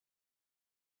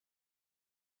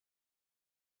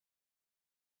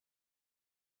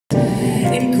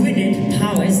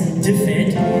prowess and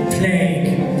defeat plague.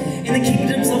 In the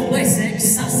kingdoms of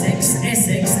Wessex, Sussex,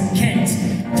 Essex and Kent,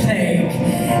 plague.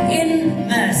 In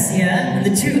Mercia and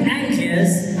the two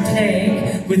Anglias,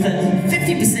 plague, with a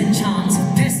 50% chance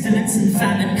of pestilence and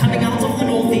famine coming out of the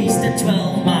northeast at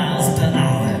 12 miles per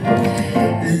hour.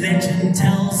 Legend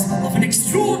tells of an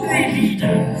extraordinary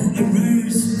leader who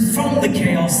arose from the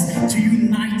chaos to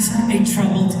unite a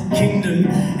troubled kingdom,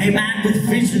 a man with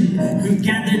vision who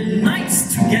gathered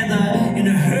knights together in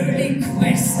a holy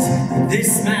quest.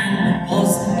 This man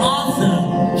was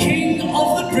Arthur, King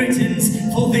of the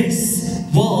Britons, for this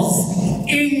was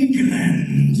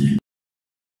England.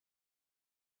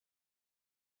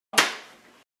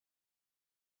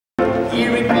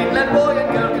 Here in Greenland, boy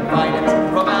and girl can find a true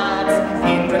romance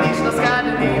in traditional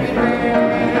Scandinavian way.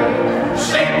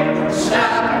 Ship,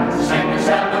 slap, sing a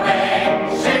slap away.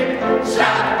 Ship,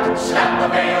 slap, slap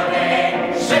away all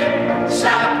day. Ship,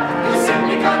 slap, you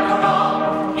simply can't go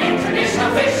wrong in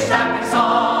traditional fish slapping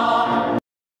song.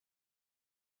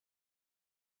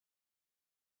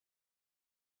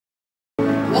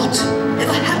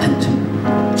 Whatever happened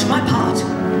to my part?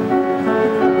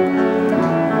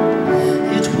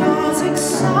 It was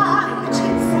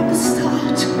exciting from the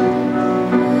start.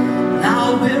 Now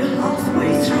we're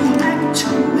halfway through Act 2,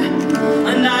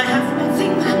 and I have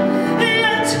nothing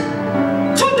yet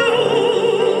to do.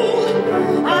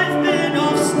 I've been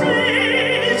off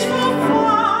stage for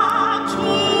far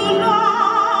too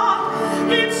long.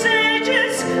 It's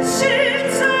ages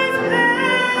since I've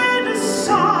had a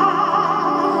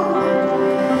song.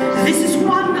 This is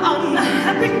one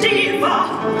unhappy diva.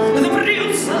 The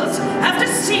producers have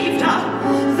deceived her.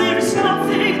 There is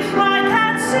nothing I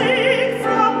can sing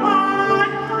from my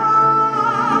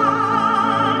heart.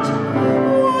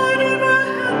 Whatever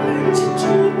happened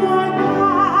to my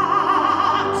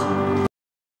part?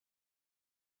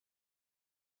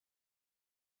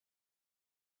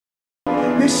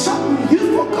 There's something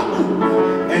you've forgotten,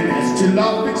 and as to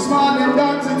love, it's smart and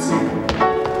dance and sing.